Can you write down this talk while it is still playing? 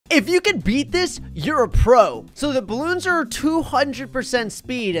if you can beat this, you're a pro. So the balloons are 200%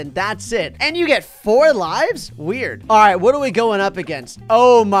 speed, and that's it. And you get 4 lives? Weird. All right, what are we going up against?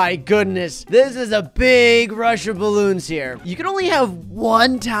 Oh my goodness. This is a big rush of balloons here. You can only have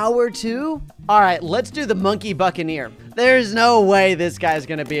 1 tower too? All right, let's do the monkey buccaneer. There's no way this guy's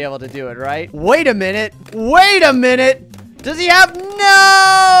gonna be able to do it, right? Wait a minute. Wait a minute. Does he have?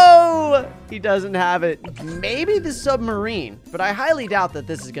 No! He doesn't have it. Maybe the submarine, but I highly doubt that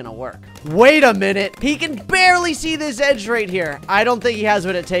this is gonna work. Wait a minute. He can barely see this edge right here. I don't think he has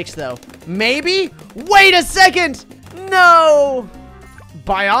what it takes, though. Maybe? Wait a second! No!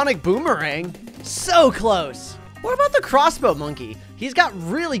 Bionic boomerang? So close. What about the crossbow monkey? He's got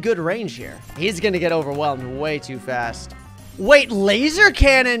really good range here. He's gonna get overwhelmed way too fast. Wait, laser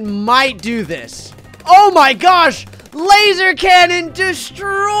cannon might do this. Oh my gosh! Laser cannon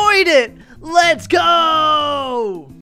destroyed it! Let's go!